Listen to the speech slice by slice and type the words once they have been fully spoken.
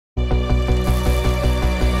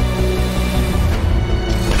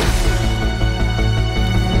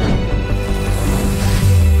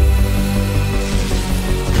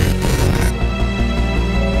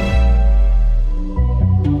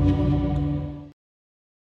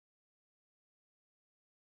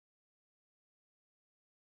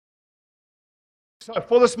So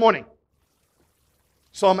for this morning,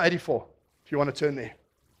 Psalm 84, if you want to turn there.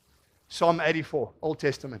 Psalm 84, Old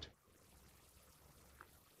Testament.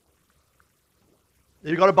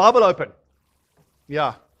 You got a Bible open?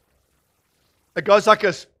 Yeah. It goes like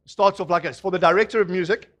this, starts off like this. For the director of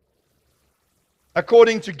music,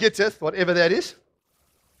 according to Gittith, whatever that is,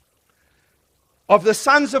 of the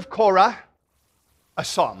sons of Korah, a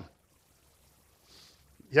psalm.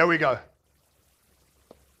 Here we go.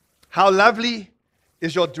 How lovely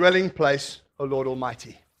is your dwelling place, O Lord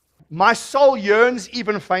Almighty. My soul yearns,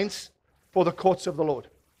 even faints, for the courts of the Lord.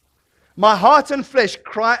 My heart and flesh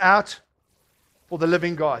cry out for the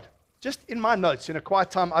living God. Just in my notes, in a quiet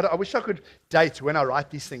time, I wish I could date when I write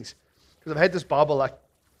these things, because I've had this Bible like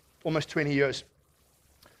almost 20 years.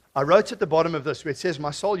 I wrote at the bottom of this where it says, my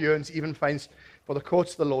soul yearns, even faints, for the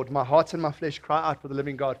courts of the Lord. My heart and my flesh cry out for the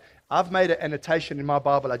living God. I've made an annotation in my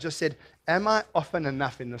Bible. I just said, am I often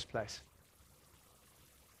enough in this place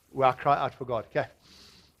where I cry out for God? Okay.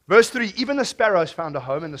 Verse 3, even the sparrows found a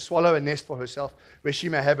home, and the swallow a nest for herself, where she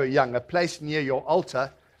may have her young, a place near your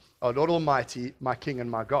altar, O Lord Almighty, my King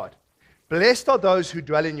and my God. Blessed are those who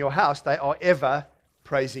dwell in your house. They are ever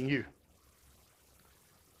praising you.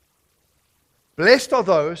 Blessed are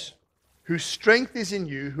those whose strength is in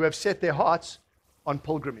you, who have set their hearts on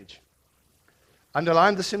pilgrimage.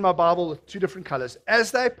 Underline this in my Bible with two different colors.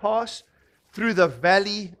 As they pass through the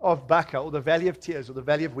valley of Baca, or the valley of tears, or the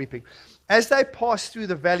valley of weeping, as they pass through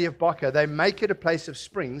the valley of Baca, they make it a place of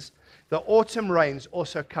springs. The autumn rains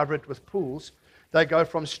also cover it with pools. They go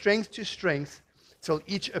from strength to strength till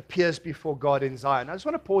each appears before God in Zion. I just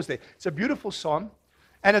want to pause there. It's a beautiful psalm.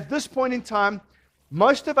 And at this point in time,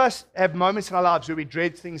 most of us have moments in our lives where we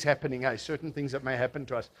dread things happening, certain things that may happen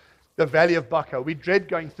to us. The valley of Baca, we dread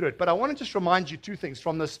going through it. But I want to just remind you two things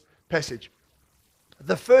from this passage.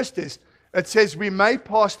 The first is, it says we may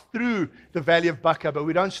pass through the valley of Baca, but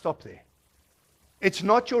we don't stop there. It's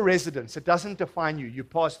not your residence. It doesn't define you. You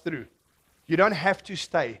pass through. You don't have to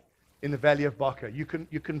stay in the valley of Baca. You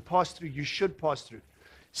can pass through. You should pass through.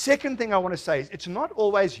 Second thing I want to say is it's not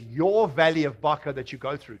always your valley of Baca that you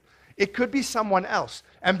go through. It could be someone else.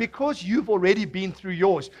 And because you've already been through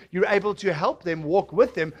yours, you're able to help them, walk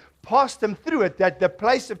with them, pass them through it, that the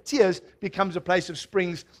place of tears becomes a place of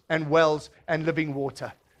springs and wells and living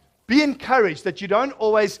water. Be encouraged that you don't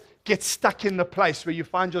always get stuck in the place where you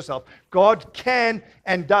find yourself. God can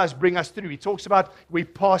and does bring us through. He talks about we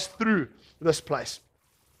pass through this place.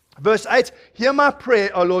 Verse 8, hear my prayer,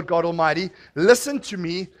 O Lord God Almighty. Listen to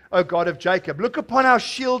me, O God of Jacob. Look upon our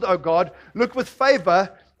shield, O God. Look with favor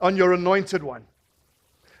on your anointed one.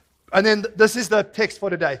 And then this is the text for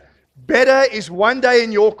today. Better is one day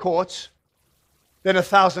in your courts than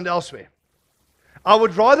 1,000 elsewhere. I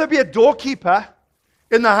would rather be a doorkeeper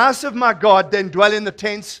in the house of my God than dwell in the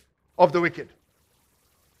tents of the wicked.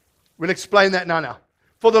 We'll explain that now.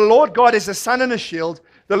 For the Lord God is a sun and a shield.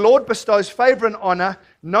 The Lord bestows favor and honor.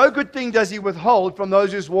 No good thing does he withhold from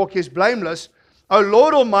those whose walk is blameless. O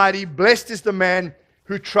Lord Almighty, blessed is the man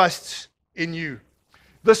who trusts in you.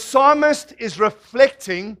 The psalmist is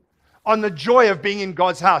reflecting on the joy of being in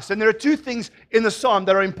God's house. And there are two things in the psalm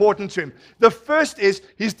that are important to him. The first is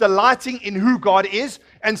he's delighting in who God is.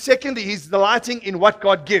 And secondly, he's delighting in what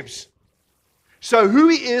God gives. So who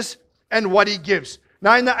he is and what he gives.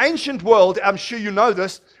 Now in the ancient world, I'm sure you know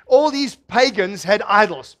this, all these pagans had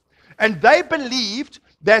idols. And they believed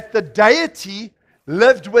that the deity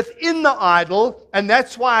lived within the idol. And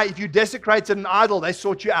that's why if you desecrated an idol, they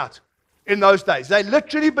sought you out. In those days, they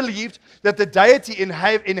literally believed that the deity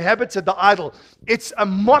inhabited the idol. It's a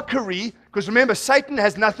mockery, because remember, Satan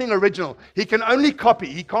has nothing original. He can only copy.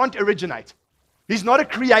 He can't originate. He's not a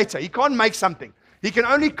creator. He can't make something. He can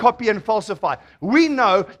only copy and falsify. We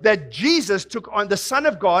know that Jesus took on the Son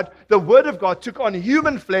of God, the Word of God, took on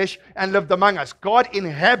human flesh and lived among us. God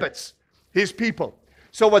inhabits his people.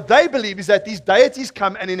 So what they believe is that these deities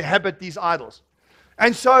come and inhabit these idols.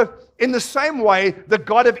 And so, in the same way, the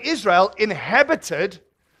God of Israel inhabited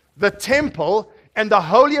the temple and the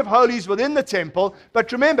Holy of Holies within the temple.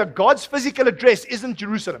 But remember, God's physical address isn't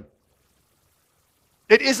Jerusalem.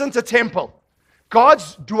 It isn't a temple.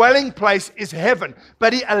 God's dwelling place is heaven.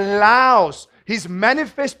 But he allows his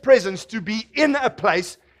manifest presence to be in a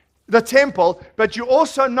place, the temple. But you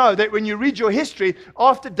also know that when you read your history,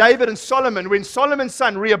 after David and Solomon, when Solomon's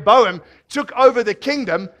son Rehoboam took over the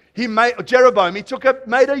kingdom, Jeroboam,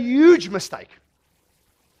 made a huge mistake.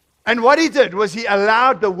 And what he did was he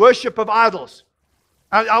allowed the worship of idols.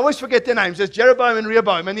 I always forget their names. There's Jeroboam and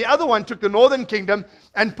Rehoboam. And the other one took the northern kingdom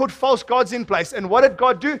and put false gods in place. And what did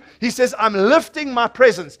God do? He says, I'm lifting my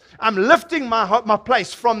presence. I'm lifting my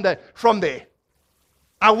place from there.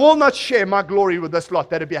 I will not share my glory with this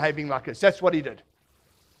lot that are behaving like this. That's what he did.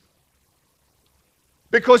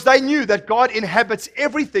 Because they knew that God inhabits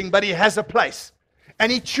everything, but he has a place.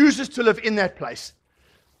 And he chooses to live in that place.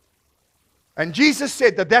 And Jesus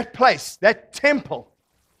said that that place, that temple,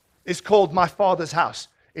 is called my Father's house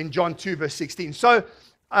in John 2, verse 16. So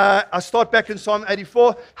I start back in Psalm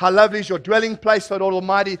 84. How lovely is your dwelling place, Lord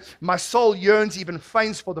Almighty. My soul yearns, even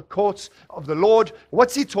faints for the courts of the Lord.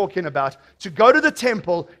 What's he talking about? To go to the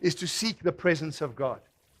temple is to seek the presence of God.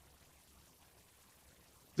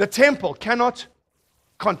 The temple cannot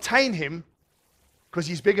contain him because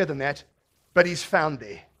he's bigger than that, but he's found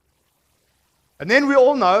there. And then we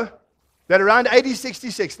all know that around AD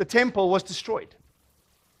 66, the temple was destroyed.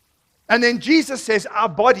 And then Jesus says our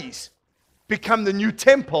bodies become the new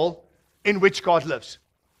temple in which God lives.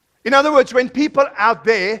 In other words, when people out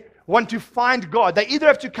there want to find God, they either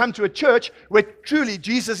have to come to a church where truly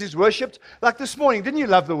Jesus is worshipped. Like this morning, didn't you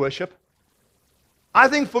love the worship? I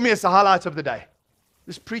think for me it's the highlight of the day.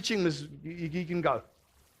 This preaching was, you can go.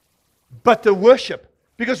 But the worship,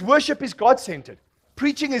 because worship is God-centered.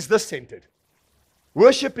 Preaching is this-centered.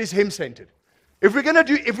 Worship is him-centered. If we're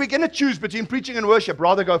going to choose between preaching and worship,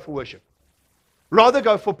 rather go for worship. Rather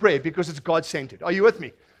go for prayer because it's God-centered. Are you with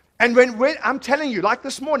me? And when I'm telling you, like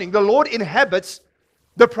this morning, the Lord inhabits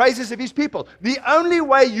the praises of his people. The only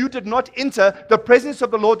way you did not enter the presence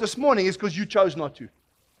of the Lord this morning is because you chose not to.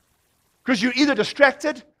 Because you're either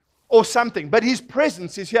distracted or something. But his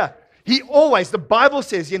presence is here. He always, the Bible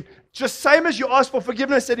says, just same as you ask for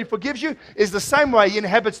forgiveness that he forgives you, is the same way he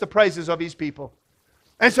inhabits the praises of his people.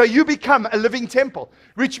 And so you become a living temple,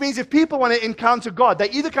 which means if people want to encounter God, they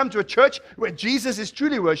either come to a church where Jesus is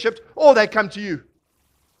truly worshipped, or they come to you.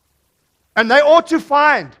 And they ought to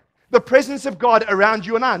find the presence of God around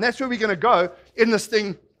you and I. And that's where we're going to go in this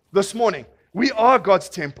thing this morning. We are God's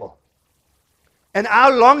temple. And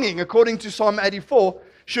our longing, according to Psalm 84,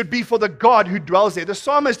 should be for the God who dwells there. The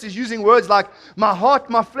psalmist is using words like, my heart,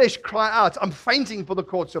 my flesh cry out. I'm fainting for the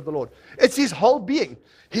courts of the Lord. It's his whole being.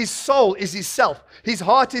 His soul is his self. His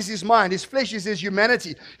heart is his mind. His flesh is his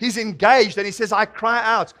humanity. He's engaged and he says, I cry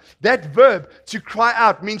out. That verb, to cry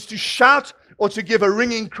out, means to shout or to give a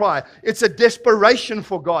ringing cry. It's a desperation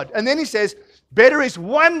for God. And then he says, better is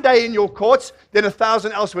one day in your courts than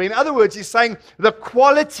 1,000 elsewhere. In other words, he's saying the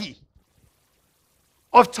quality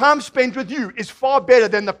of time spent with you is far better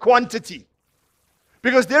than the quantity.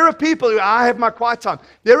 Because there are people who, I have my quiet time.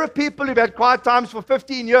 There are people who've had quiet times for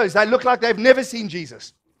 15 years. They look like they've never seen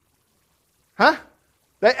Jesus. Huh?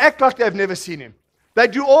 They act like they've never seen him. They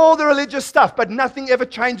do all the religious stuff, but nothing ever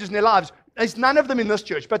changes in their lives. There's none of them in this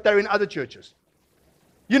church, but they're in other churches.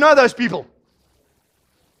 You know those people.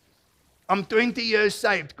 I'm 20 years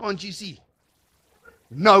saved, can't you see?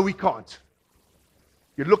 No, we can't.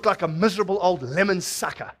 You look like a miserable old lemon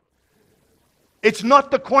sucker. It's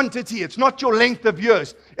not the quantity. It's not your length of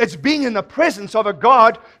years. It's being in the presence of a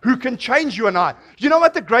God who can change you and I. You know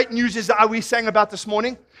what the great news is that we sang about this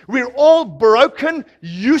morning? We're all broken,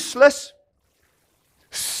 useless,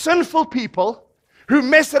 sinful people who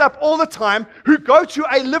mess it up all the time, who go to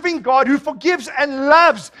a living God who forgives and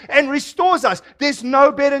loves and restores us. There's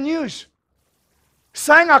no better news.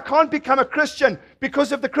 Saying I can't become a Christian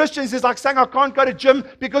because of the Christians is like saying I can't go to gym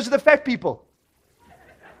because of the fat people.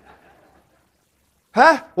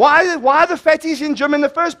 Huh? Why are the fatties in gym in the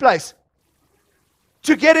first place?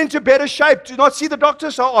 To get into better shape, to not see the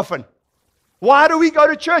doctor so often. Why do we go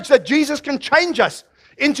to church? That Jesus can change us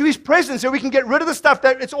into his presence so we can get rid of the stuff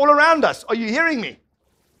that it's all around us. Are you hearing me?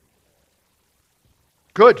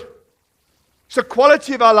 Good. It's the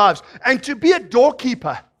quality of our lives. And to be a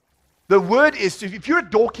doorkeeper, the word is, if you're a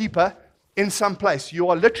doorkeeper in some place, you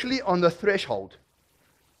are literally on the threshold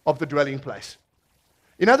of the dwelling place.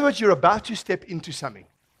 In other words, you're about to step into something.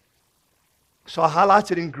 So I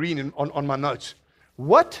highlighted in green on my notes.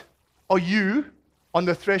 What are you on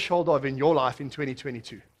the threshold of in your life in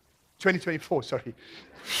 2022? 2024, sorry.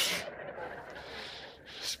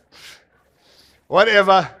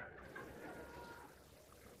 Whatever.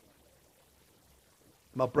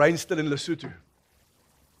 My brain's still in Lesotho.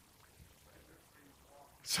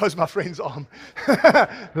 So's my friend's arm.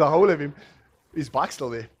 The whole of him. His bike's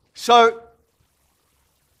still there. So,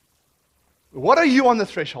 what are you on the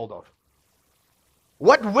threshold of?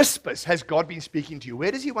 What whispers has God been speaking to you?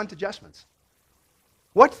 Where does he want adjustments?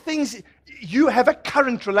 What things, you have a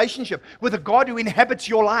current relationship with a God who inhabits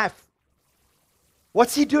your life.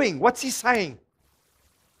 What's he doing? What's he saying?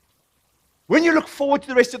 When you look forward to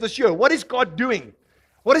the rest of this year, what is God doing?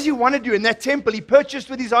 What does he want to do in that temple he purchased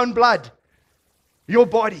with his own blood? Your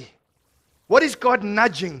body. What is God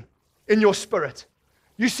nudging in your spirit?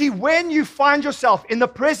 You see, when you find yourself in the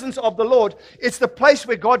presence of the Lord, it's the place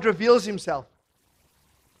where God reveals himself.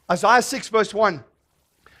 Isaiah 6 verse 1.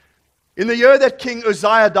 In the year that King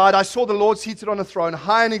Uzziah died, I saw the Lord seated on a throne,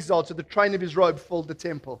 high and exalted. The train of his robe filled the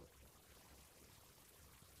temple.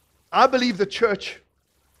 I believe the church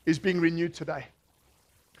is being renewed today.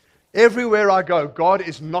 Everywhere I go, God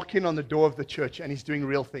is knocking on the door of the church and he's doing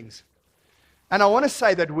real things. And I want to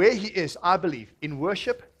say that where he is, I believe, in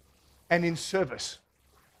worship and in service,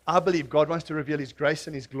 I believe God wants to reveal his grace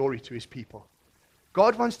and his glory to his people.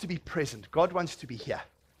 God wants to be present. God wants to be here.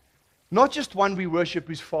 Not just one we worship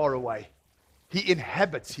who's far away. He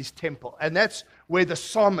inhabits his temple. And that's where the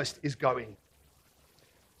psalmist is going.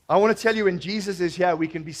 I want to tell you, when Jesus is here, we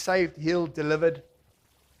can be saved, healed, delivered.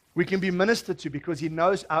 We can be ministered to because he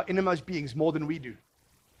knows our innermost beings more than we do.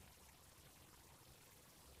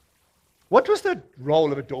 What was the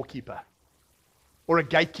role of a doorkeeper or a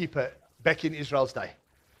gatekeeper back in Israel's day?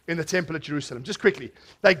 In the temple at Jerusalem. Just quickly,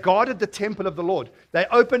 they guarded the temple of the Lord. They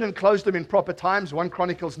opened and closed them in proper times, 1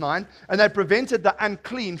 Chronicles 9, and they prevented the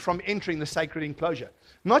unclean from entering the sacred enclosure.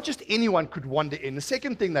 Not just anyone could wander in. The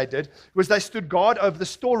second thing they did was they stood guard over the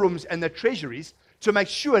storerooms and the treasuries to make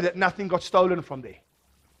sure that nothing got stolen from there.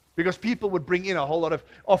 Because people would bring in a whole lot of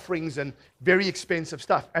offerings and very expensive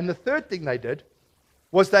stuff. And the third thing they did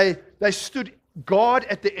was they stood guard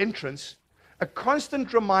at the entrance, a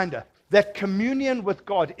constant reminder that communion with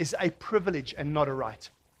God is a privilege and not a right.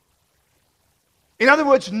 In other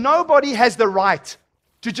words, nobody has the right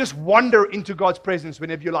to just wander into God's presence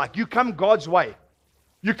whenever you like. You come God's way.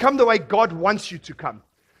 You come the way God wants you to come.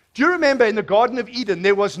 Do you remember in the Garden of Eden,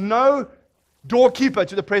 there was no doorkeeper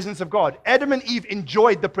to the presence of God? Adam and Eve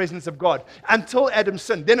enjoyed the presence of God until Adam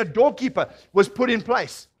sinned. Then a doorkeeper was put in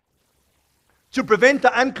place to prevent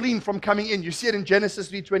the unclean from coming in. You see it in Genesis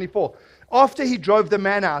 3:24. After he drove the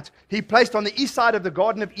man out, he placed on the east side of the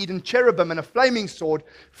Garden of Eden cherubim and a flaming sword,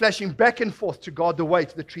 flashing back and forth to guard the way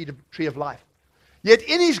to the tree of life. Yet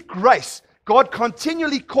in his grace, God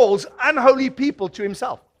continually calls unholy people to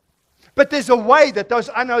himself. But there's a way that those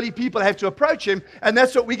unholy people have to approach him, and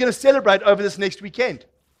that's what we're going to celebrate over this next weekend.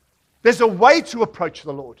 There's a way to approach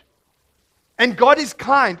the Lord. And God is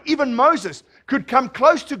kind. Even Moses could come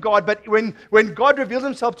close to God, but when God revealed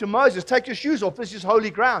himself to Moses, take your shoes off, this is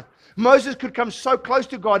holy ground. Moses could come so close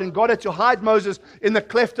to God, and God had to hide Moses in the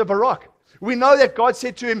cleft of a rock. We know that God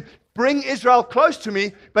said to him, bring Israel close to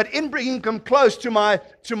me, but in bringing them close to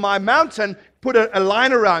my mountain, put a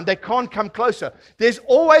line around. They can't come closer. There's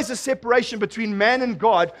always a separation between man and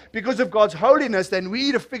God because of God's holiness. Then we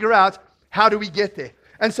need to figure out, how do we get there?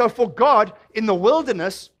 And so for God in the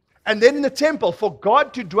wilderness and then in the temple, for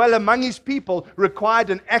God to dwell among his people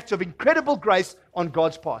required an act of incredible grace on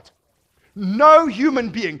God's part. No human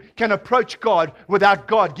being can approach God without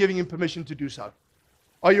God giving him permission to do so.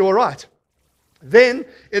 Are you all right? Then,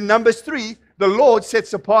 in Numbers 3, the Lord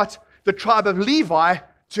sets apart the tribe of Levi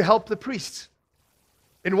to help the priests.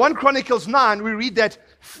 In 1 Chronicles 9, we read that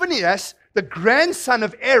Phinehas, the grandson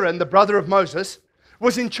of Aaron, the brother of Moses,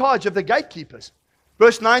 was in charge of the gatekeepers.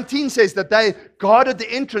 Verse 19 says that they guarded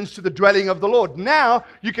the entrance to the dwelling of the Lord. Now,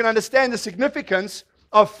 you can understand the significance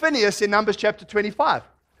of Phinehas in Numbers chapter 25.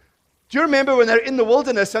 Do you remember when they're in the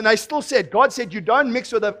wilderness and they still said, God said, you don't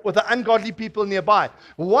mix with the ungodly people nearby.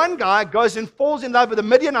 One guy goes and falls in love with a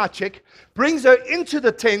Midianite chick, brings her into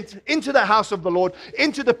the tent, into the house of the Lord,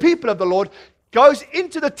 into the people of the Lord, goes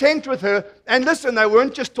into the tent with her, and listen, they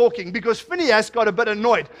weren't just talking because Phinehas got a bit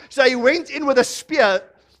annoyed. So he went in with a spear,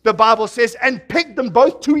 the Bible says, and pegged them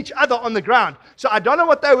both to each other on the ground. So I don't know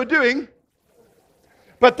what they were doing,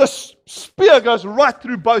 but the spear goes right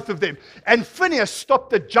through both of them. And Phinehas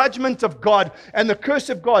stopped the judgment of God and the curse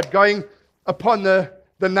of God going upon the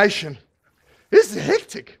nation. This is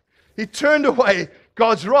hectic. He turned away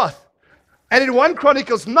God's wrath. And in 1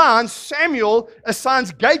 Chronicles 9, Samuel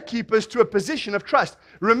assigns gatekeepers to a position of trust.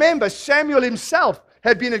 Remember, Samuel himself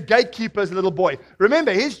had been a gatekeeper as a little boy.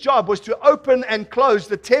 Remember, his job was to open and close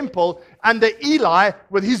the temple under Eli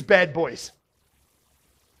with his bad boys.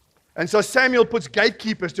 And so Samuel puts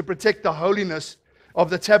gatekeepers to protect the holiness of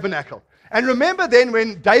the tabernacle. And remember then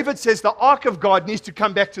when David says the ark of God needs to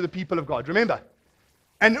come back to the people of God. Remember?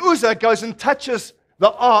 And Uzzah goes and touches the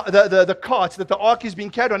cart that the ark is being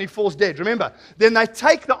carried on. He falls dead. Remember? Then they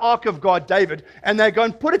take the ark of God, David, and they go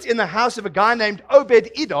and put it in the house of a guy named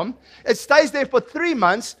Obed-Edom. It stays there for 3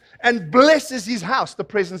 months and blesses his house, the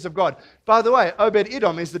presence of God. By the way,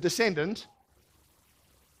 Obed-Edom is the descendant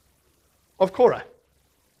of Korah.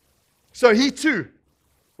 So he too,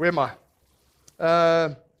 where am I?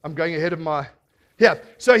 I'm going ahead of my,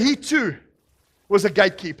 so he too was a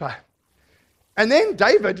gatekeeper. And then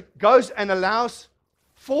David goes and allows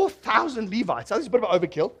 4,000 Levites. That's a bit of an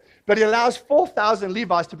overkill, but he allows 4,000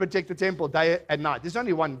 Levites to protect the temple day and night. There's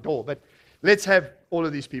only one door, but let's have all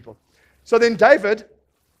of these people. So then David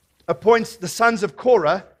appoints the sons of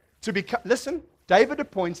Korah to become, listen, David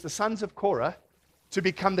appoints the sons of Korah to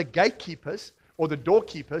become the gatekeepers or the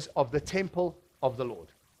doorkeepers of the temple of the Lord.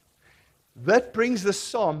 That brings this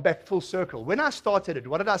psalm back full circle. When I started it,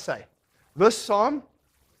 what did I say? This psalm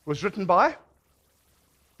was written by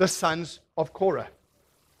the sons of Korah.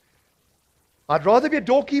 I'd rather be a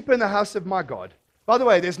doorkeeper in the house of my God. By the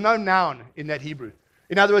way, there's no noun in that Hebrew.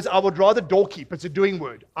 In other words, I would rather doorkeep. It's a doing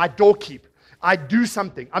word. I doorkeep. I do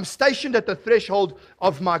something. I'm stationed at the threshold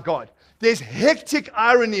of my God. There's hectic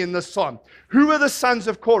irony in this psalm. Who are the sons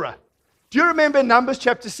of Korah? Do you remember Numbers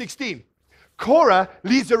chapter 16? Korah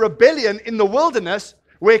leads a rebellion in the wilderness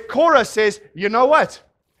where Korah says, you know what?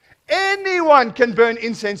 Anyone can burn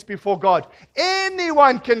incense before God.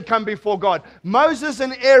 Anyone can come before God. Moses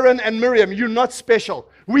and Aaron and Miriam, you're not special.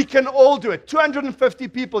 We can all do it. 250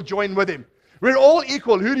 people join with him. We're all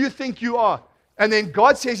equal. Who do you think you are? And then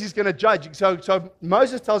God says he's going to judge. So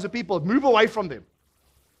Moses tells the people, move away from them.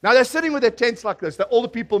 Now they're sitting with their tents like this. All the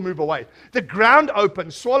people move away. The ground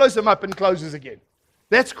opens, swallows them up and closes again.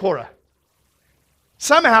 That's Korah.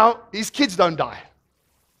 Somehow, these kids don't die.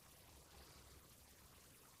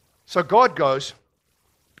 So God goes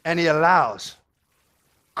and he allows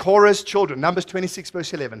Korah's children, Numbers 26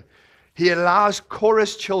 verse 11, he allows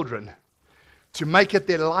Korah's children to make it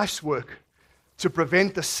their life's work to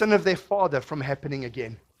prevent the sin of their father from happening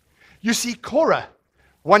again. You see, Korah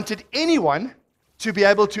wanted anyone to be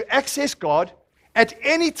able to access God at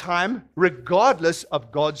any time, regardless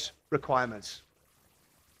of God's requirements.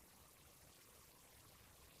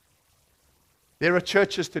 There are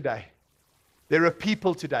churches today. There are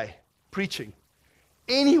people today preaching.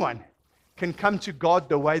 Anyone can come to God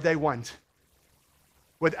the way they want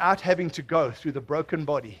without having to go through the broken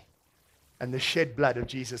body and the shed blood of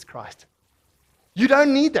Jesus Christ. You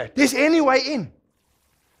don't need that. There's any way in.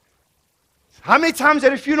 How many times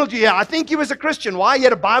at a funeral do you hear, I think he was a Christian. Why? He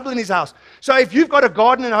had a Bible in his house. So if you've got a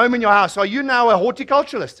garden and home in your house, are you now a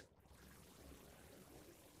horticulturalist?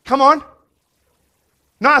 Come on.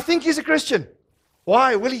 No, I think he's a Christian.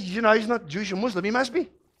 Why? Well, he's not Jewish or Muslim. He must be.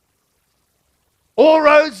 All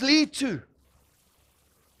roads lead to.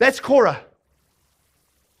 That's Korah.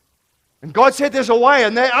 And God said there's a way,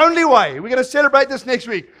 and the only way, we're going to celebrate this next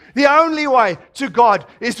week, the only way to God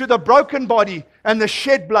is through the broken body and the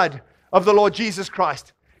shed blood of the Lord Jesus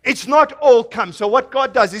Christ. It's not all come. So what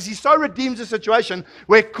God does is he so redeems the situation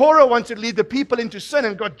where Korah wanted to lead the people into sin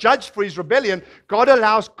and got judged for his rebellion. God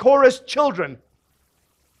allows Korah's children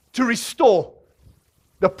to restore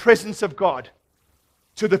the presence of God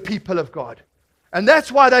to the people of God. And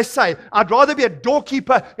that's why they say, I'd rather be a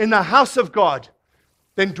doorkeeper in the house of God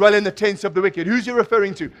than dwell in the tents of the wicked. Who's he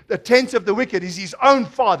referring to? The tents of the wicked is his own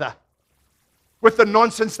father with the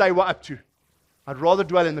nonsense they were up to. I'd rather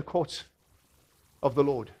dwell in the courts of the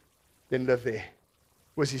Lord than live there,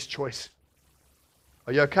 was his choice.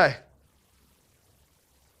 Are you okay?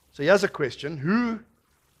 So here's a question.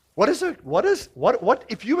 What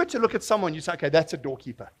if you were to look at someone, you say, okay, that's a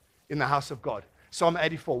doorkeeper in the house of God. Psalm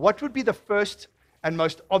 84. What would be the first and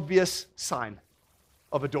most obvious sign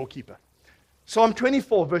of a doorkeeper? Psalm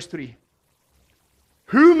 24, verse 3.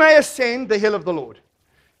 Who may ascend the hill of the Lord?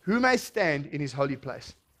 Who may stand in his holy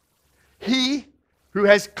place? He who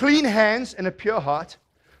has clean hands and a pure heart,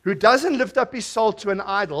 who doesn't lift up his soul to an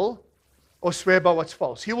idol or swear by what's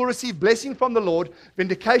false. He will receive blessing from the Lord,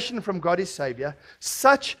 vindication from God his Savior.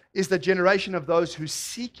 Such is the generation of those who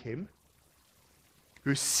seek him,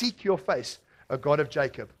 who seek your face, O God of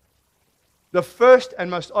Jacob. The first and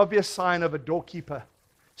most obvious sign of a doorkeeper,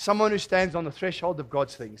 someone who stands on the threshold of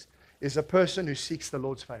God's things, is a person who seeks the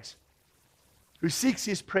Lord's face, who seeks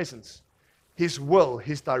his presence, his will,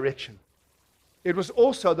 his direction. It was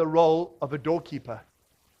also the role of a doorkeeper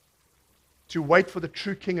to wait for the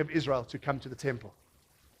true King of Israel to come to the temple.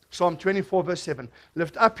 Psalm 24, verse 7.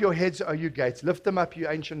 Lift up your heads, O you gates. Lift them up, you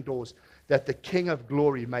ancient doors, that the King of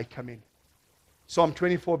glory may come in. Psalm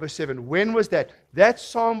 24, verse 7. When was that? That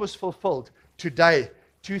psalm was fulfilled today,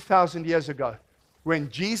 2,000 years ago, when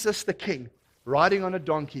Jesus the King, riding on a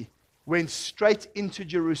donkey, went straight into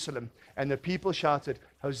Jerusalem, and the people shouted,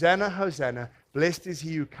 Hosanna, Hosanna, blessed is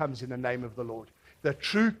he who comes in the name of the Lord. The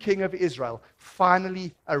true King of Israel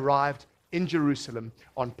finally arrived in Jerusalem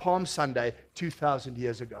on Palm Sunday 2,000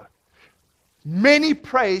 years ago. Many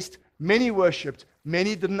praised, many worshipped,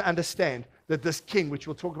 many didn't understand that this king, which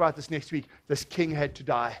we'll talk about this next week, this king had to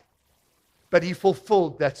die. But he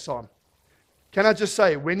fulfilled that psalm. Can I just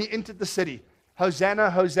say, when he entered the city, Hosanna,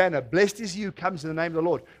 Hosanna. Blessed is he who comes in the name of the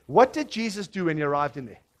Lord. What did Jesus do when he arrived in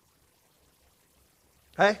there?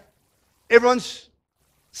 Hey? Everyone's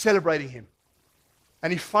celebrating him.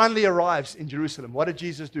 And he finally arrives in Jerusalem. What did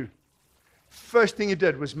Jesus do? First thing he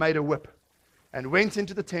did was made a whip and went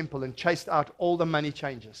into the temple and chased out all the money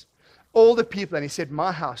changers, all the people. And he said,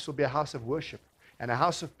 my house will be a house of worship and a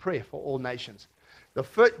house of prayer for all nations.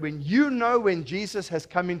 When you know when Jesus has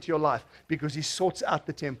come into your life, because he sorts out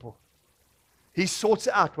the temple. He sorts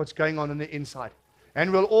out what's going on the inside.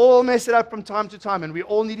 And we'll all mess it up from time to time, and we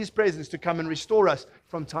all need his presence to come and restore us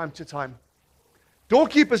from time to time.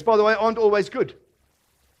 Doorkeepers, by the way, aren't always good.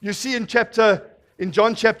 You see in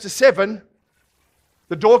John chapter 7,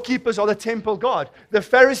 the doorkeepers are the temple guard. The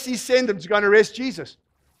Pharisees send them to go and arrest Jesus.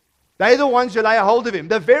 They're the ones who lay a hold of him.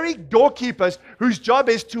 The very doorkeepers whose job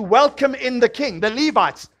is to welcome in the king, the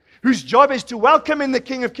Levites, whose job is to welcome in the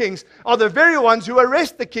King of Kings, are the very ones who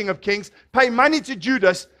arrest the King of Kings, pay money to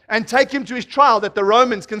Judas, and take him to his trial that the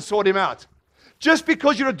Romans can sort him out. Just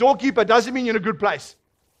because you're a doorkeeper doesn't mean you're in a good place.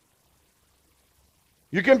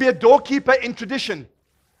 You can be a doorkeeper in tradition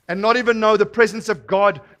and not even know the presence of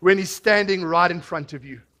God when he's standing right in front of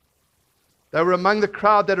you. They were among the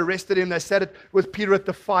crowd that arrested him. They sat with Peter at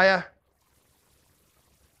the fire.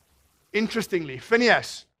 Interestingly,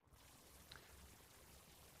 Phinehas,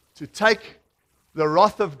 to take the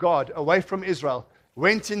wrath of God away from Israel,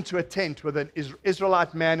 went into a tent with an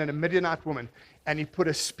Israelite man and a Midianite woman, and he put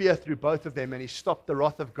a spear through both of them, and he stopped the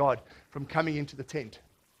wrath of God from coming into the tent.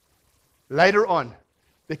 Later on,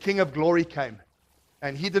 the King of Glory came,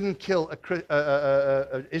 and he didn't kill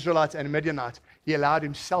an Israelite and a Midianite. He allowed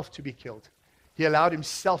himself to be killed. He allowed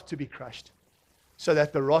himself to be crushed so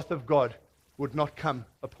that the wrath of God would not come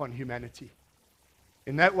upon humanity.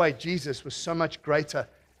 In that way, Jesus was so much greater.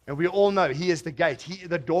 And we all know he is the gate. He,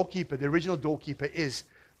 the doorkeeper, the original doorkeeper is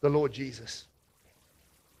the Lord Jesus.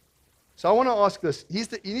 So I want to ask this. He's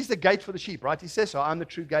the gate for the sheep, right? He says so. I'm the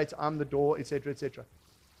true gate. I'm the door, etc., etc.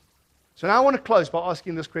 So now I want to close by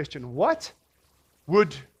asking this question. What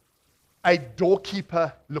would a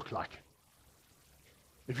doorkeeper look like?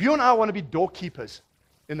 If you and I want to be doorkeepers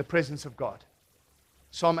in the presence of God,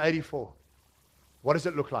 Psalm 84, what does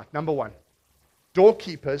it look like? Number one,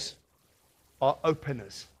 doorkeepers are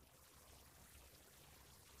openers.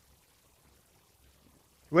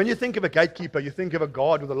 When you think of a gatekeeper, you think of a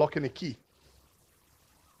guard with a lock and a key.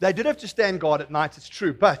 They did have to stand guard at night, it's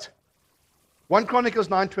true, but 1 Chronicles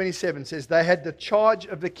 9:27 says they had the charge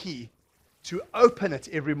of the key to open it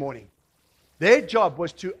every morning. Their job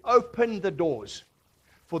was to open the doors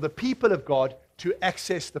for the people of God to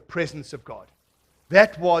access the presence of God.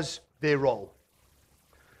 That was their role.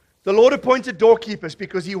 The Lord appointed doorkeepers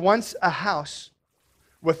because he wants a house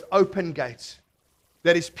with open gates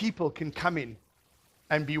that his people can come in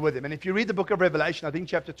and be with him. And if you read the book of Revelation, I think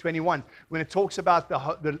chapter 21, when it talks about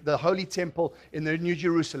the holy temple in the New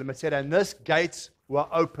Jerusalem, it said, and this gates were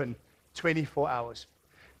open 24 hours.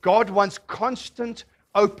 God wants constant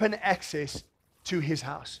open access to his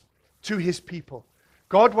house, to his people.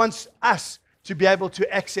 God wants us to be able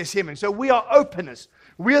to access him. And so we are openers.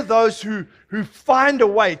 We are those who find a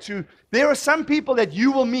way to. There are some people that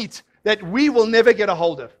you will meet that we will never get a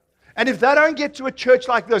hold of. And if they don't get to a church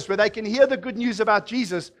like this where they can hear the good news about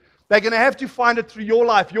Jesus, they're going to have to find it through your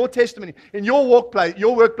life, your testimony, in your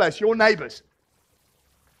workplace, your neighbors.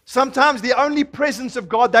 Sometimes the only presence of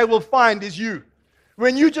God they will find is you.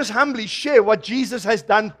 When you just humbly share what Jesus has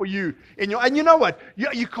done for you. And you know what?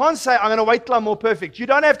 You can't say, I'm going to wait till I'm more perfect. You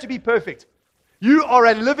don't have to be perfect. You are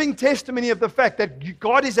a living testimony of the fact that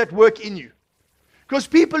God is at work in you. Because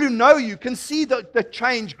people who know you can see the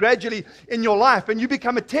change gradually in your life, and you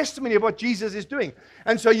become a testimony of what Jesus is doing.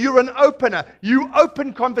 And so you're an opener. You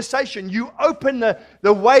open conversation. You open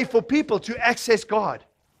the way for people to access God.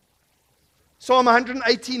 Psalm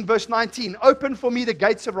 118, verse 19. Open for me the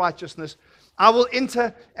gates of righteousness. I will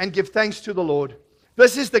enter and give thanks to the Lord.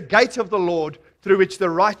 This is the gate of the Lord through which the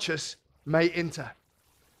righteous may enter.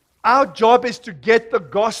 Our job is to get the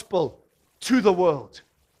gospel to the world.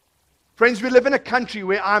 Friends, we live in a country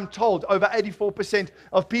where I'm told over 84%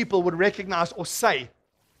 of people would recognize or say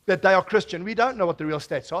that they are Christian. We don't know what the real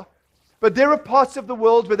stats are. But there are parts of the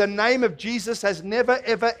world where the name of Jesus has never,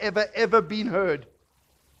 ever, ever, ever been heard.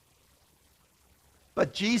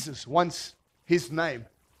 But Jesus wants his name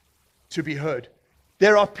to be heard.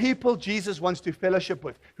 There are people Jesus wants to fellowship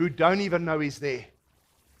with who don't even know he's there.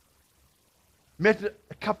 Met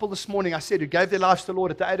a couple this morning, I said, who gave their lives to the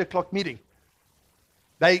Lord at the 8 o'clock meeting.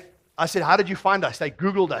 I said, how did you find us? They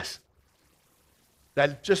Googled us.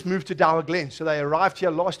 They just moved to Dower Glen, so they arrived here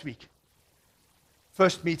last week.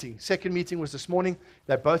 First meeting. Second meeting was this morning.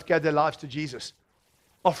 They both gave their lives to Jesus.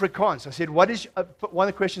 Afrikaans. I said, one of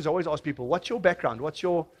the questions I always ask people, what's your background? I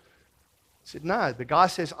said, no. The guy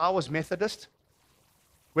says, I was Methodist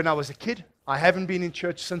when I was a kid. I haven't been in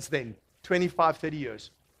church since then, 25, 30 years.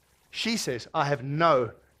 She says, I have no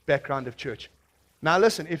background of church. Now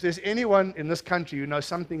listen, if there's anyone in this country who knows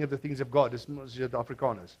something of the things of God, it's the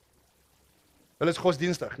Afrikaners. Well, it's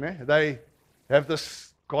godsdienstig, né? They have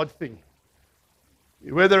this God thing.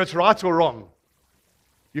 Whether it's right or wrong,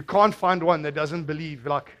 you can't find one that doesn't believe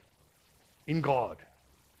in God,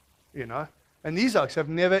 you know. And these oaks have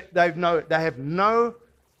no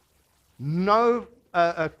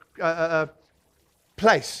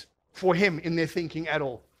place for him in their thinking at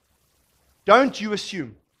all. Don't you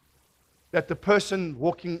assume that the person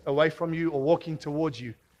walking away from you or walking towards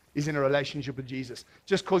you is in a relationship with Jesus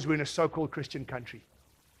just because we're in a so-called Christian country.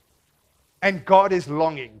 And God is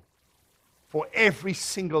longing for every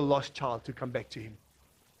single lost child to come back to him.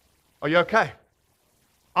 Are you okay?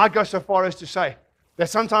 I go so far as to say that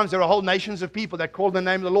sometimes there are whole nations of people that call the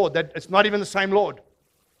name of the Lord, that it's not even the same Lord.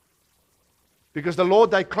 Because the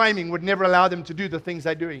Lord they're claiming would never allow them to do the things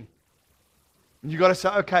they're doing. And you've got to say,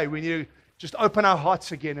 okay, we need to just open our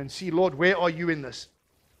hearts again and see, Lord, where are you in this?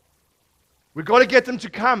 We've got to get them to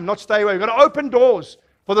come, not stay away. We've got to open doors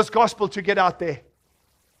for this gospel to get out there.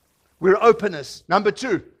 We're openers. Number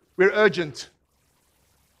 2, we're urgent.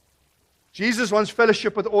 Jesus wants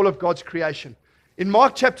fellowship with all of God's creation. In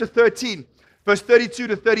Mark chapter 13, verse 32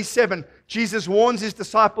 to 37, Jesus warns his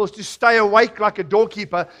disciples to stay awake like a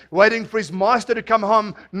doorkeeper, waiting for his master to come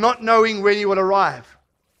home, not knowing when he will arrive.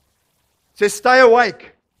 He says, stay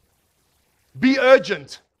awake. Be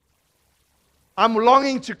urgent. I'm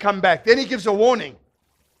longing to come back. Then he gives a warning.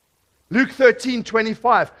 Luke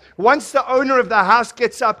 13:25. Once the owner of the house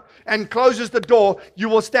gets up and closes the door, you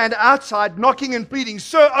will stand outside knocking and pleading,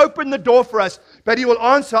 Sir, open the door for us. But he will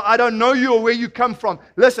answer, I don't know you or where you come from.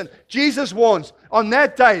 Listen, Jesus warns, on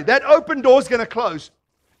that day, that open door is going to close.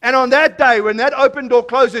 And on that day, when that open door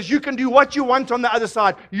closes, you can do what you want on the other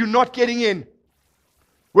side. You're not getting in.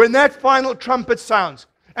 When that final trumpet sounds,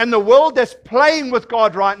 and the world that's playing with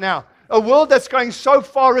God right now, a world that's going so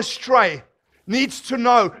far astray, needs to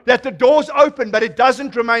know that the door's open, but it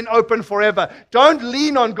doesn't remain open forever. Don't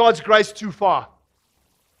lean on God's grace too far.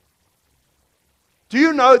 Do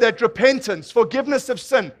you know that repentance, forgiveness of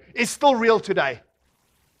sin, is still real today?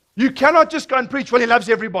 You cannot just go and preach, well, he loves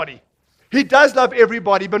everybody. He does love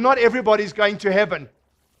everybody, but not everybody's going to heaven.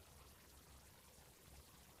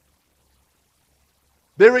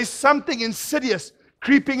 There is something insidious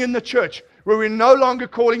creeping in the church where we're no longer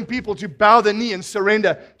calling people to bow the knee and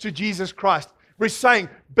surrender to Jesus Christ. We're saying,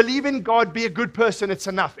 believe in God, be a good person, it's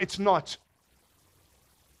enough. It's not.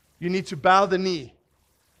 You need to bow the knee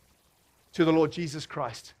to the Lord Jesus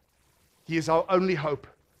Christ. He is our only hope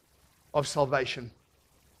of salvation.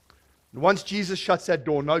 And once Jesus shuts that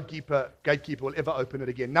door, no gatekeeper will ever open it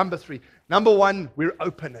again. Number 3. Number 1, we're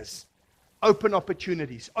openers. Open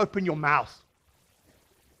opportunities. Open your mouth.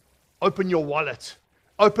 Open your wallet.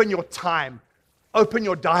 Open your time. Open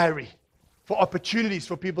your diary for opportunities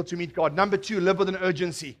for people to meet God. Number 2, live with an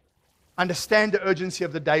urgency. Understand the urgency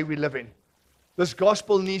of the day we live in. This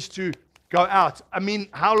gospel needs to go out. I mean,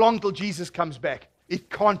 how long till Jesus comes back? It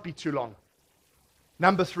can't be too long.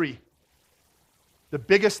 Number 3, the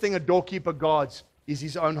biggest thing a doorkeeper guards is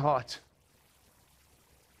his own heart.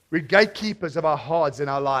 We're gatekeepers of our hearts and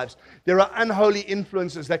our lives. There are unholy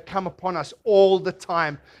influences that come upon us all the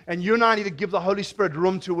time. And you and I need to give the Holy Spirit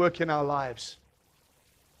room to work in our lives.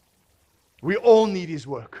 We all need his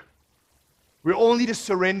work. We all need to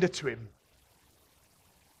surrender to him.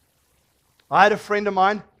 I had a friend of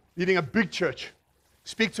mine leading a big church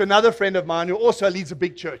speak to another friend of mine who also leads a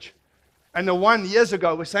big church. And the one years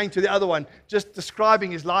ago was saying to the other one, just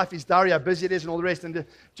describing his life, his diary, how busy it is and all the rest, and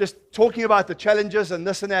just talking about the challenges and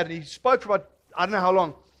this and that. And he spoke for about, I don't know how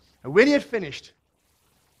long. And when he had finished,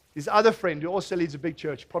 his other friend, who also leads a big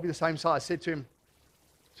church, probably the same size, said to him,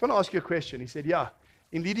 I just want to ask you a question. He said, yeah,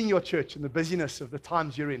 in leading your church and the busyness of the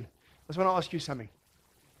times you're in, I just want to ask you something.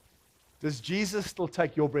 Does Jesus still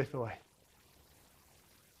take your breath away?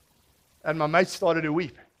 And my mate started to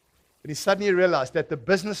weep. And he suddenly realized that the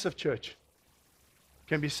business of church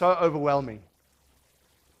can be so overwhelming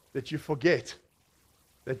that you forget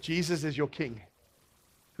that Jesus is your King,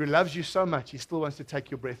 who loves you so much, he still wants to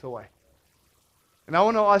take your breath away. And I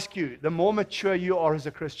want to ask you, the more mature you are as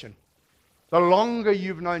a Christian, the longer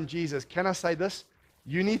you've known Jesus, can I say this?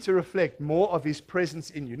 You need to reflect more of his presence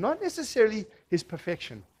in you. Not necessarily his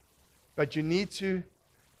perfection, but you need to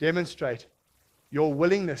demonstrate your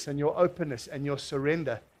willingness and your openness and your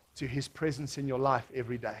surrender to His presence in your life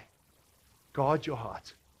every day. Guard your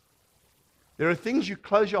heart. There are things you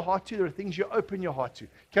close your heart to. There are things you open your heart to.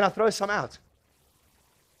 Can I throw some out?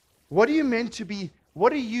 What are you meant to be?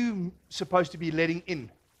 What are you supposed to be letting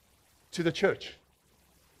in to the church?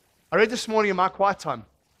 I read this morning in my quiet time.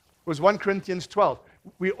 It was 1 Corinthians 12.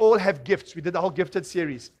 We all have gifts. We did the whole gifted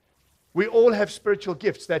series. We all have spiritual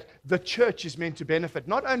gifts that the church is meant to benefit,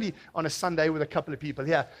 not only on a Sunday with a couple of people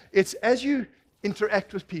here. It's as you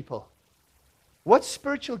interact with people. What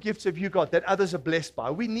spiritual gifts have you got that others are blessed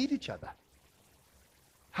by? We need each other.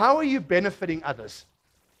 How are you benefiting others?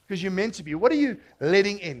 Because you're meant to be. What are you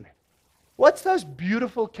letting in? What's those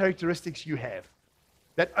beautiful characteristics you have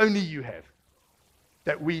that only you have,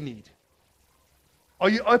 that we need? Are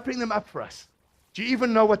you opening them up for us? Do you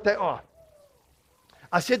even know what they are?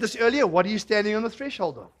 I said this earlier. What are you standing on the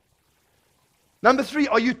threshold of? Number 3,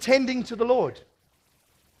 are you tending to the Lord?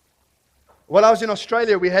 While I was in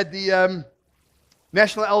Australia, we had the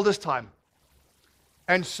National Elders Time.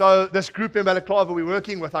 And so this group in Balaclava we're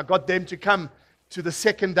working with, I got them to come to the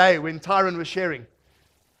second day when Tyron was sharing.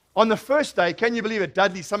 On the first day, can you believe it,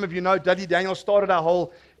 Dudley, some of you know Dudley Daniel started our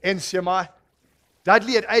whole NCMI.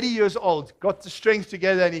 Dudley at 80 years old got the strength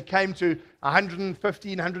together and he came to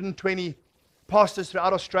 115, 120 pastors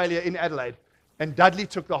throughout Australia in Adelaide. And Dudley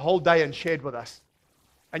took the whole day and shared with us.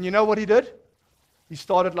 And you know what he did? He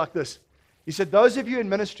started like this. He said, those of you in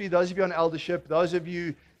ministry, those of you on eldership, those of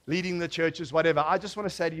you leading the churches, whatever, I just want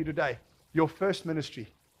to say to you today, your first ministry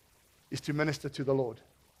is to minister to the Lord.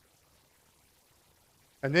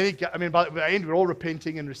 And then, by the end, we're all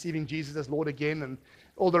repenting and receiving Jesus as Lord again and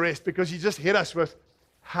all the rest, because he just hit us with,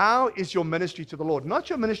 how is your ministry to the Lord? Not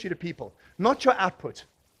your ministry to people, not your output.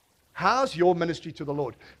 How's your ministry to the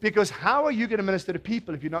Lord? Because how are you going to minister to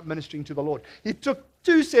people if you're not ministering to the Lord? He took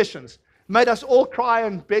 2 sessions, made us all cry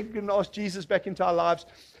and beg and ask Jesus back into our lives.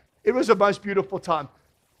 It was the most beautiful time.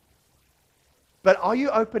 But are you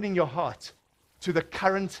opening your heart to the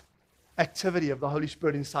current activity of the Holy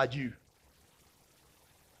Spirit inside you?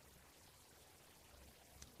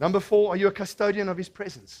 Number 4, are you a custodian of His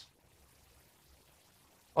presence?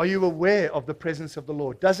 Are you aware of the presence of the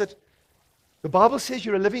Lord? The Bible says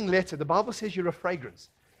you're a living letter. The Bible says you're a fragrance.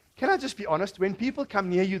 Can I just be honest? When people come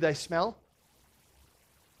near you, they smell.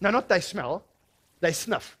 No, not they smell. They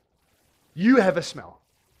sniff. You have a smell.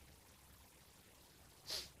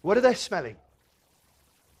 What are they smelling?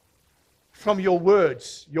 From your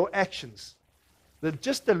words, your actions,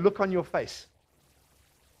 just the look on your face.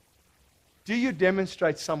 Do you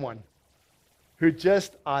demonstrate someone who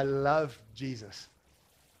I love Jesus?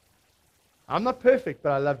 I'm not perfect,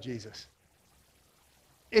 but I love Jesus.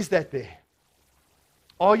 Is that there?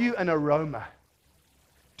 Are you an aroma?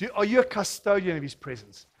 Are you a custodian of His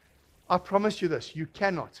presence? I promise you this, you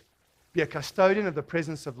cannot be a custodian of the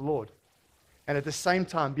presence of the Lord and at the same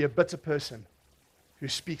time be a bitter person who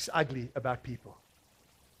speaks ugly about people.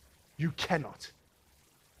 You cannot.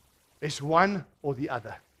 It's one or the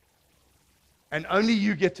other. And only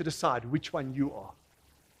you get to decide which one you are.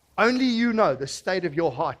 Only you know the state of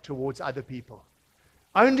your heart towards other people.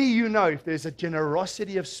 Only you know if there's a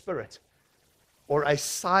generosity of spirit or a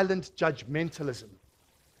silent judgmentalism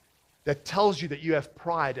that tells you that you have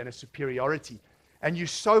pride and a superiority. And you're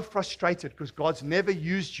so frustrated because God's never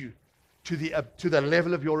used you to the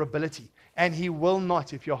level of your ability. And He will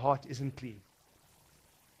not if your heart isn't clean.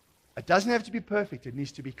 It doesn't have to be perfect. It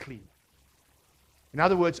needs to be clean. In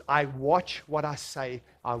other words, I watch what I say.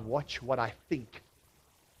 I watch what I think.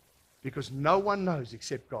 Because no one knows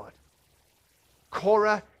except God.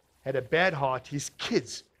 Korah had a bad heart. His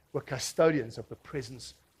kids were custodians of the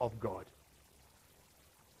presence of God.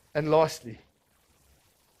 And lastly,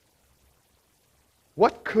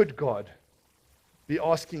 what could God be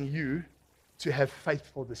asking you to have faith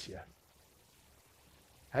for this year?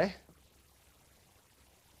 Hey?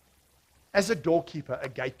 As a doorkeeper, a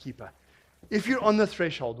gatekeeper, if you're on the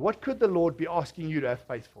threshold, what could the Lord be asking you to have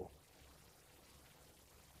faith for?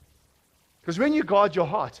 Because when you guard your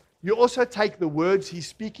heart, you also take the words He's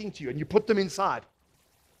speaking to you and you put them inside.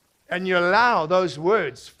 And you allow those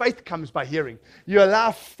words, faith comes by hearing. You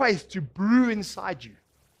allow faith to brew inside you.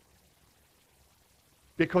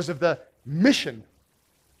 Because of the mission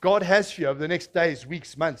God has for you over the next days,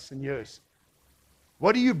 weeks, months, and years.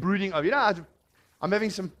 What are you brooding over? I'm having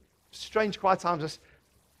some strange quiet times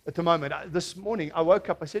at the moment. This morning, I woke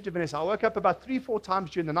up, I said to Vanessa, I woke up about 3-4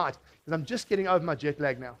 times during the night because I'm just getting over my jet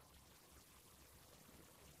lag now.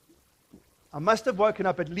 I must have woken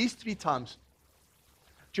up at least 3 times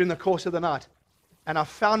during the course of the night. And I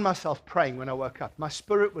found myself praying when I woke up. My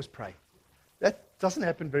spirit was praying. That doesn't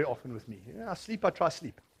happen very often with me. I sleep, I try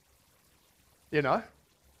sleep.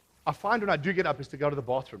 I find when I do get up is to go to the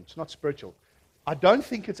bathroom. It's not spiritual. I don't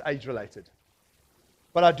think it's age-related.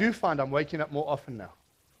 But I do find I'm waking up more often now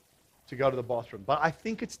to go to the bathroom. But I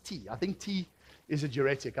think it's tea. I think tea is a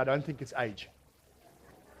diuretic. I don't think it's age.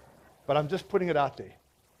 But I'm just putting it out there.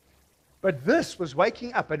 But this was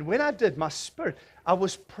waking up. And when I did, my spirit, I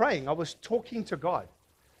was praying. I was talking to God.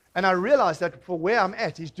 And I realized that for where I'm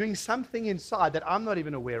at, He's doing something inside that I'm not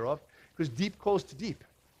even aware of, because deep calls to deep.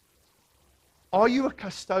 Are you a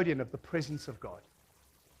custodian of the presence of God?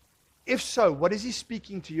 If so, what is He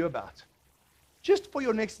speaking to you about? Just for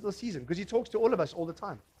your next little season, because He talks to all of us all the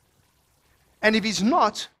time. And if He's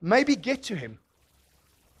not, maybe get to Him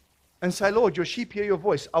and say, Lord, your sheep hear your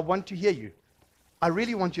voice. I want to hear you. I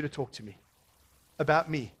really want you to talk to me about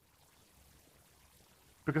me,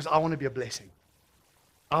 because I want to be a blessing.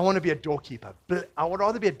 I want to be a doorkeeper. I would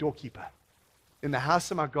rather be a doorkeeper in the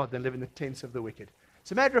house of my God than live in the tents of the wicked.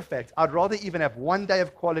 As a matter of fact, I'd rather even have one day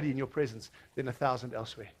of quality in your presence than 1,000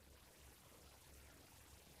 elsewhere.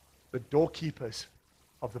 The doorkeepers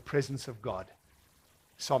of the presence of God.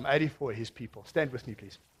 Psalm 84, His people. Stand with me,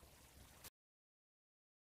 please.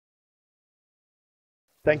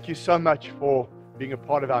 Thank you so much for being a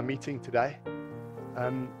part of our meeting today.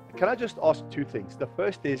 Can I just ask two things? The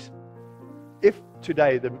first is, if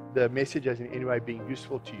today the message has in any way been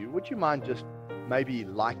useful to you, would you mind just maybe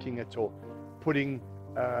liking it or putting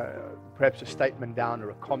perhaps a statement down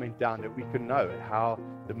or a comment down that we can know how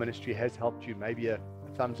the ministry has helped you? Maybe a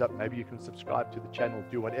thumbs up, maybe you can subscribe to the channel,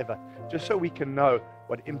 do whatever, just so we can know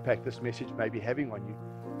what impact this message may be having on you.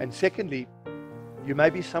 And secondly, you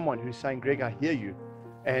may be someone who's saying, Greg, I hear you,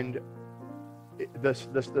 and this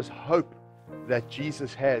hope that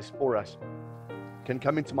Jesus has for us can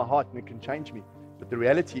come into my heart and it can change me. But the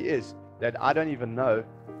reality is that I don't even know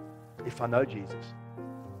if I know Jesus.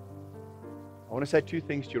 I want to say two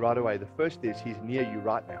things to you right away. The first is, He's near you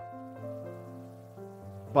right now.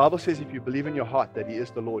 The Bible says if you believe in your heart that He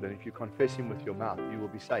is the Lord, and if you confess Him with your mouth, you will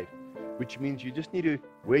be saved. Which means you just need to,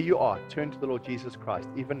 where you are, turn to the Lord Jesus Christ,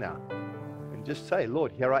 even now, and just say,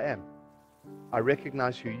 Lord, here I am. I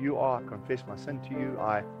recognize who you are. I confess my sin to you.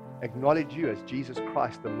 I acknowledge you as Jesus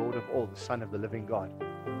Christ, the Lord of all, the Son of the living God.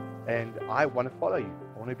 And I want to follow you.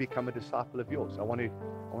 I want to become a disciple of yours. I want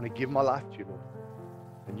to give my life to you, Lord.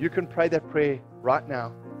 And you can pray that prayer right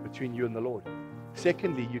now between you and the Lord.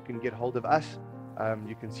 Secondly, you can get hold of us.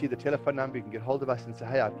 You can see the telephone number. You can get hold of us and say,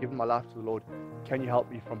 hey, I've given my life to the Lord. Can you help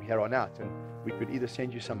me from here on out? And we could either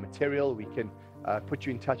send you some material. We can put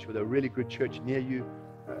you in touch with a really good church near you.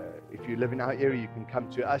 If you live in our area, you can come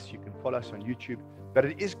to us. You can follow us on YouTube. But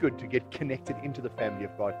it is good to get connected into the family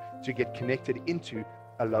of God, to get connected into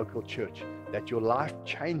a local church, that your life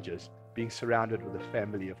changes being surrounded with the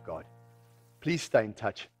family of God. Please stay in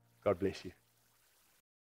touch. God bless you.